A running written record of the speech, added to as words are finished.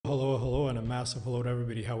massive hello to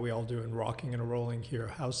everybody. How we all doing? Rocking and rolling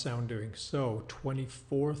here. How's sound doing? So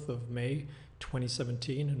 24th of May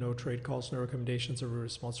 2017. No trade calls, no recommendations. Every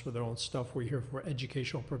response for their own stuff. We're here for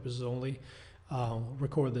educational purposes only.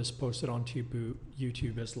 Record this, post it on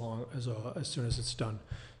YouTube as soon as it's done.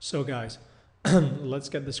 So guys, let's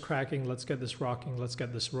get this cracking. Let's get this rocking. Let's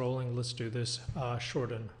get this rolling. Let's do this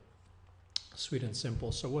short and sweet and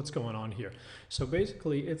simple. So what's going on here? So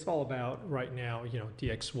basically it's all about right now,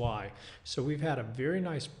 DXY. So we've had a very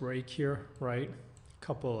nice break here, right? A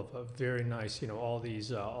couple of very nice, all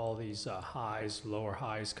these highs, lower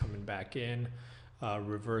highs coming back in,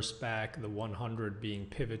 reverse back, the 100 being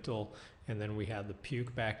pivotal, and then we had the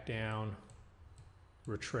puke back down,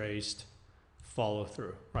 retraced, follow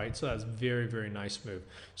through, right? So that's very, very nice move.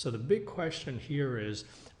 So the big question here is,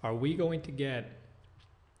 are we going to get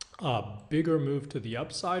a bigger move to the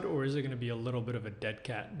upside, or is it going to be a little bit of a dead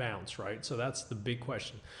cat bounce, right? So that's the big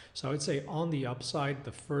question. So I would say on the upside,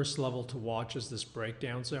 the first level to watch is this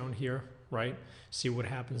breakdown zone here, right? See what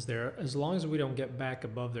happens there. As long as we don't get back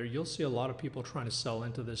above there, you'll see a lot of people trying to sell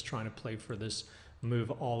into this, trying to play for this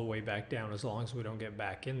move all the way back down. As long as we don't get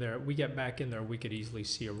back in there, we get back in there, we could easily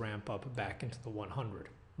see a ramp up back into the 100,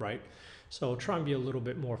 right? So I'll try and be a little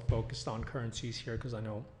bit more focused on currencies here because I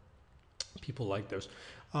know people like those.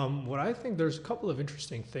 What I think, there's a couple of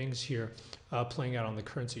interesting things here playing out on the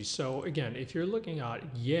currency. So again, if you're looking at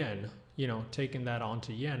yen, taking that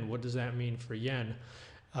onto yen, what does that mean for yen?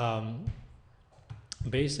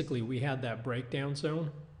 Basically, we had that breakdown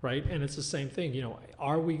zone, right? And it's the same thing,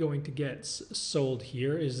 are we going to get sold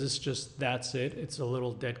here? Is this just, that's it? It's a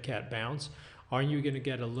little dead cat bounce. Are you going to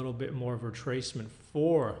get a little bit more of a retracement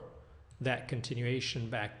for that continuation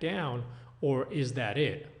back down, or is that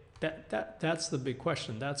it? That's the big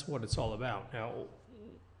question. That's what it's all about. Now,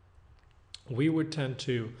 we would tend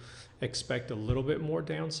to expect a little bit more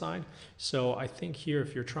downside. So I think here,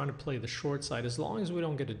 if you're trying to play the short side, as long as we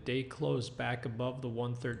don't get a day close back above the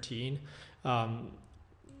 113,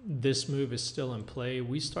 this move is still in play.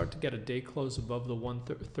 We start to get a day close above the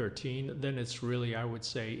 113, then it's really, I would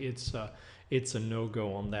say, it's a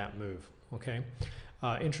no-go on that move. Okay.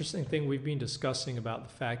 Interesting thing, we've been discussing about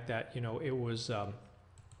the fact that it was.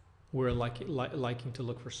 We're liking to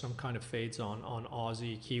look for some kind of fades on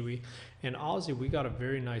Aussie, Kiwi. And Aussie, we got a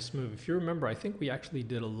very nice move. If you remember, I think we actually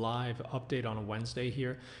did a live update on a Wednesday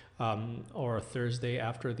here, or a Thursday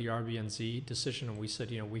after the RBNZ decision. And we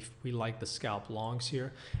said, we like the scalp longs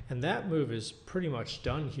here. And that move is pretty much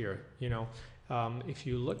done here. If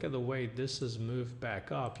you look at the way this has moved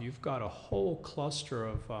back up, you've got a whole cluster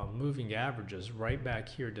of moving averages right back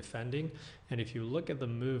here defending. And if you look at the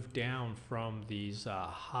move down from these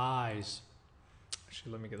highs,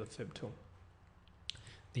 actually, let me get the fib tool.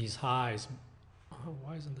 These highs,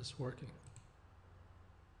 why isn't this working?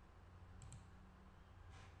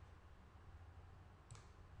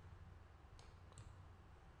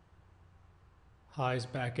 Highs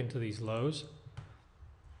back into these lows.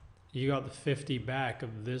 You got the 50 back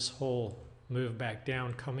of this whole move back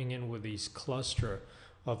down, coming in with these cluster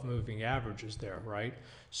of moving averages there, right?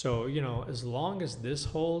 So, as long as this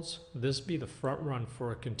holds, this be the front run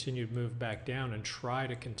for a continued move back down and try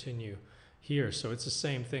to continue here. So it's the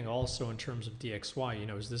same thing also in terms of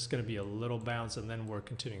DXY. Is this going to be a little bounce and then we're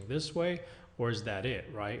continuing this way, or is that it,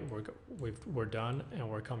 right? We're done and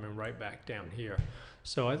we're coming right back down here.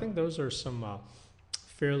 So I think those are some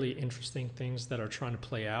fairly interesting things that are trying to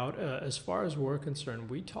play out. As far as we're concerned,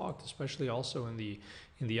 we talked, especially also in the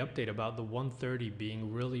update, about the 130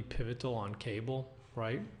 being really pivotal on cable,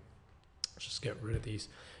 right? Let's just get rid of these,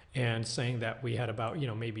 and saying that we had about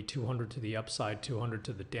maybe 200 to the upside, 200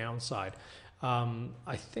 to the downside.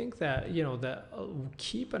 I think that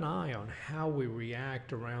keep an eye on how we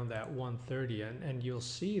react around that 130, and you'll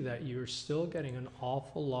see that you're still getting an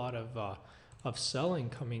awful lot of selling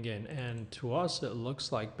coming in, and to us it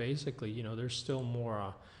looks like basically there's still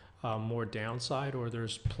more downside, or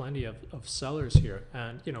there's plenty of sellers here.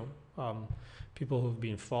 And people who've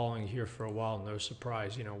been following here for a while, no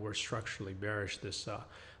surprise, we're structurally bearish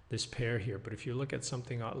this pair here. But if you look at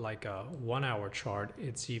something like a 1 hour chart,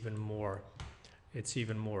 it's even more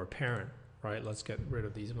apparent, right? Let's get rid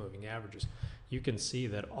of these moving averages. You can see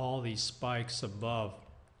that all these spikes above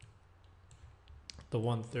the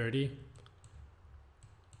 130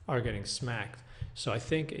 are getting smacked. So I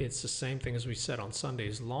think it's the same thing as we said on Sunday.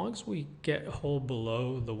 As long as we hold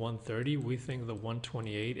below the 130, we think the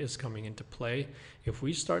 128 is coming into play. If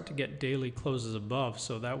we start to get daily closes above,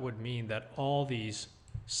 so that would mean that all these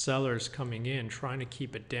sellers coming in trying to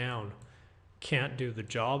keep it down can't do the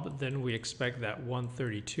job, then we expect that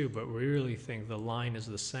 132. But we really think the line is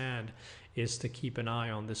the sand is to keep an eye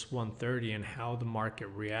on this 130 and how the market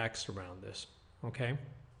reacts around this, okay?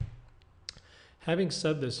 Having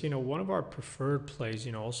said this, one of our preferred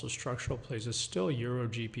plays, also structural plays, is still Euro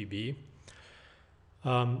GPB.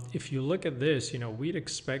 If you look at this, we'd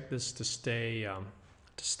expect this to stay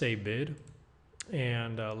bid.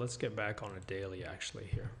 And let's get back on a daily actually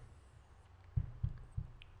here.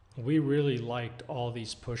 We really liked all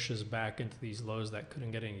these pushes back into these lows that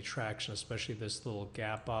couldn't get any traction, especially this little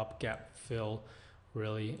gap up, gap fill,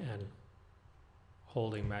 really, and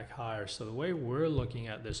holding back higher. So the way we're looking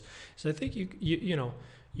at this is, I think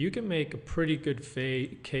you can make a pretty good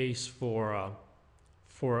case for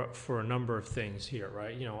a number of things here,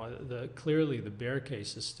 right? Clearly the bear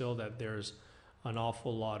case is still that there's an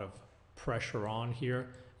awful lot of pressure on here,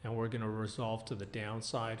 and we're going to resolve to the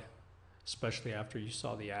downside, especially after you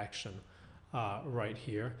saw the action right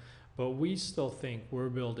here. But we still think we're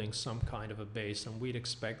building some kind of a base, and we'd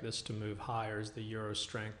expect this to move higher as the euro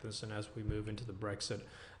strengthens and as we move into the Brexit.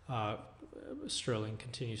 Sterling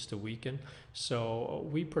continues to weaken. So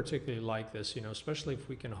we particularly like this, especially if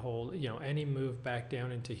we can hold, any move back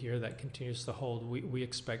down into here that continues to hold, we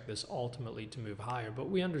expect this ultimately to move higher. But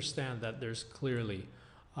we understand that there's clearly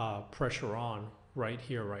pressure on right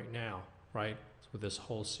here, right now, right? With this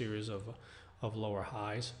whole series of lower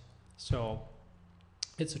highs. So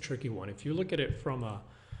it's a tricky one. If you look at it from a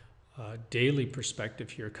daily perspective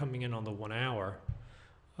here, coming in on the 1 hour,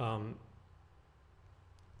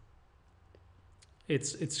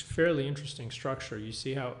 it's fairly interesting structure. You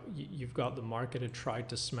see how you've got the market had tried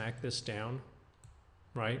to smack this down,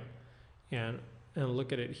 right? And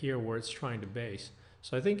look at it here where it's trying to base.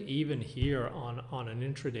 So I think even here on an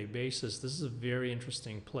intraday basis, this is a very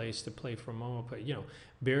interesting place to play for a moment. But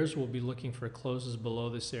bears will be looking for closes below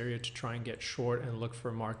this area to try and get short and look for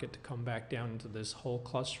a market to come back down into this whole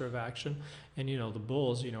cluster of action. And the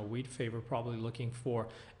bulls, we'd favor probably looking for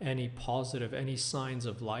any positive, any signs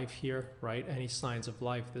of life here, right? Any signs of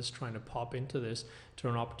life, this trying to pop into this to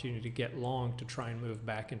an opportunity to get long to try and move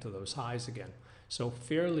back into those highs again. So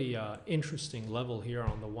fairly interesting level here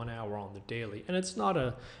on the 1 hour on the daily, and it's not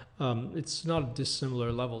a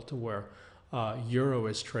dissimilar level to where euro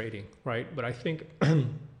is trading, right? But I think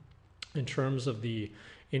in terms of the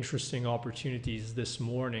interesting opportunities this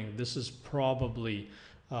morning, this is probably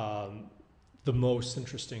the most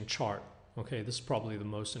interesting chart. Okay, this is probably the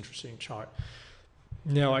most interesting chart.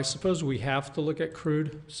 Now, I suppose we have to look at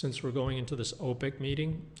crude since we're going into this OPEC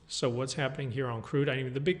meeting. So what's happening here on crude? I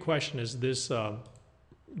mean, the big question is this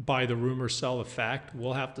buy the rumor, sell the fact.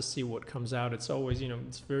 We'll have to see what comes out. It's always,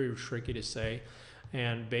 it's very tricky to say.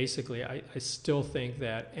 And basically, I still think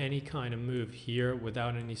that any kind of move here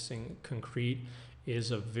without anything concrete is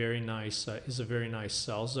a very nice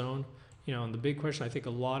sell zone. And the big question I think a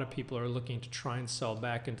lot of people are looking to try and sell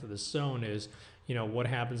back into the zone is, what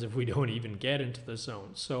happens if we don't even get into the zone?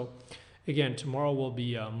 So again, tomorrow will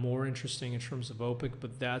be more interesting in terms of OPEC,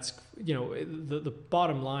 but that's, the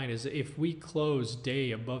bottom line is if we close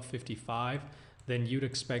day above 55, then you'd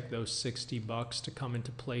expect those $60 to come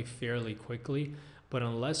into play fairly quickly. But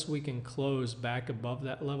unless we can close back above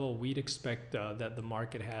that level, we'd expect that the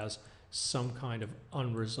market has some kind of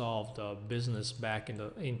unresolved business back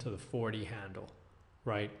into the 40 handle,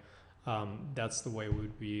 right? That's the way we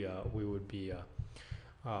would be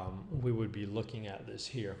looking at this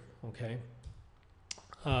here. Okay.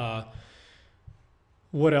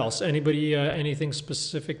 What else? Anybody? Anything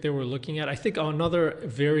specific they were looking at? I think another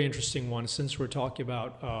very interesting one, since we're talking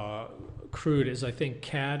about crude, is I think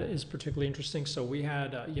CAD is particularly interesting. So we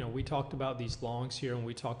had, we talked about these longs here, and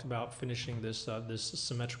we talked about finishing this this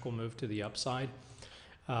symmetrical move to the upside.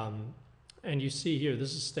 And you see here,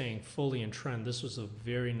 this is staying fully in trend. This was a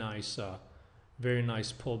very nice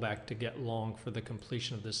pullback to get long for the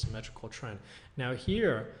completion of this symmetrical trend. Now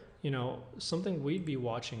here, something we'd be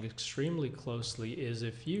watching extremely closely is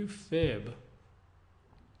if you fib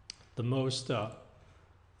the most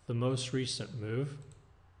recent move.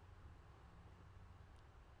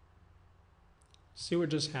 See what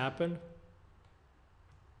just happened?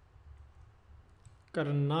 Got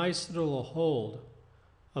a nice little hold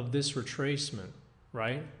of this retracement,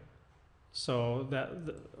 right? So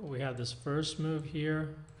we had this first move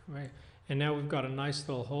here, right? And now we've got a nice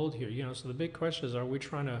little hold here. So the big question is, are we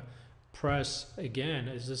trying to press again?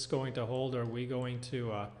 Is this going to hold? Or are we going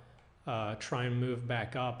to try and move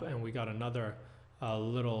back up? And we got another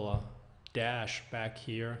little dash back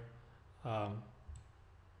here.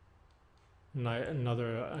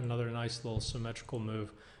 Another nice little symmetrical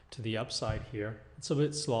move to the upside here. It's a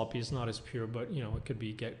bit sloppy. It's not as pure, but it could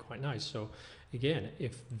get quite nice. So again,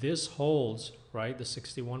 if this holds, right, the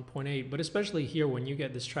 61.8, but especially here when you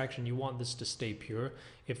get this traction, you want this to stay pure.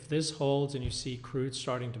 If this holds and you see crude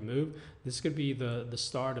starting to move, this could be the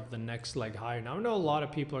start of the next leg higher. Now, I know a lot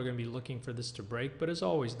of people are going to be looking for this to break, but as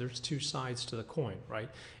always, there's two sides to the coin, right?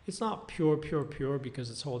 It's not pure because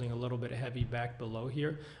it's holding a little bit heavy back below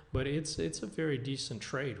here, but it's a very decent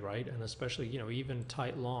trade, right? And especially, you know, even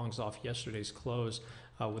tight longs off yesterday's close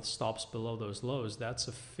with stops below those lows, that's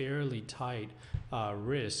a fairly tight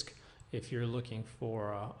risk if you're looking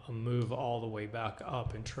for a move all the way back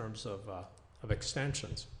up in terms of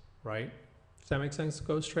extensions, right? Does that make sense,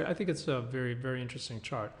 Ghost Trade? I think it's a very, very interesting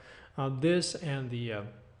chart. This and the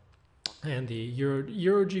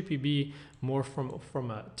Euro GBP more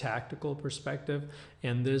from a tactical perspective,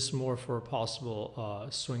 and this more for a possible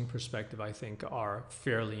swing perspective, I think are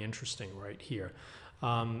fairly interesting right here.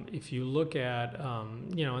 If you look at,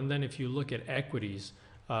 you know, and then if you look at equities,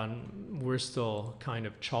 we're still kind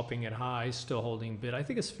of chopping at highs, still holding bid. I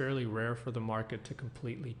think it's fairly rare for the market to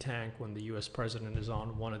completely tank when the US president is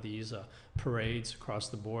on one of these parades across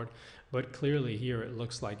the board. But clearly here it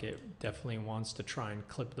looks like it definitely wants to try and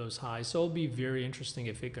clip those highs. So it'll be very interesting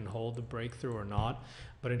if it can hold the breakthrough or not.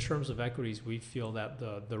 But in terms of equities, we feel that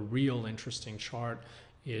the real interesting chart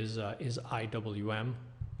is IWM,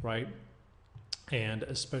 right? And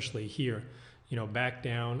especially here, you know, back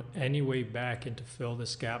down, any way back and to fill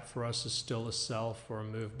this gap for us is still a sell for a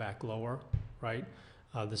move back lower, right?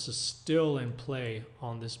 This is still in play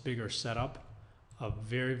on this bigger setup. A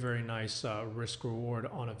very, very nice risk reward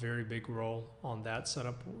on a very big roll on that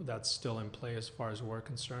setup. That's still in play as far as we're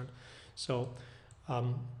concerned. So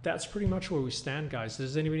that's pretty much where we stand, guys.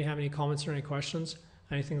 Does anybody have any comments or any questions?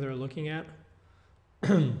 Anything they're looking at?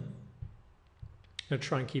 I'm gonna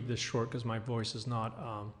try and keep this short because my voice is not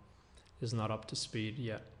up to speed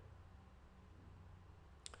yet.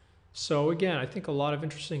 So again, I think a lot of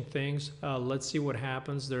interesting things. Let's see what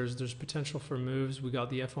happens. There's potential for moves. We got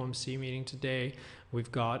the FOMC meeting today. We've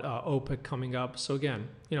got OPEC coming up. So again,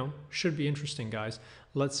 you know, should be interesting, guys.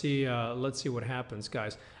 Let's see what happens,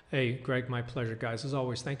 guys. Hey, Greg, my pleasure, guys. As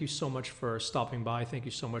always, thank you so much for stopping by. Thank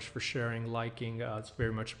you so much for sharing, liking. It's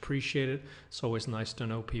very much appreciated. It's always nice to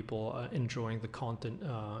know people enjoying the content.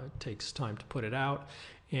 It takes time to put it out.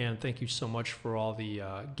 And thank you so much for all the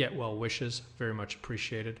get well wishes. Very much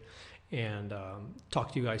appreciated. And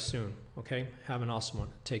talk to you guys soon, okay? Have an awesome one.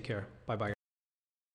 Take care. Bye-bye.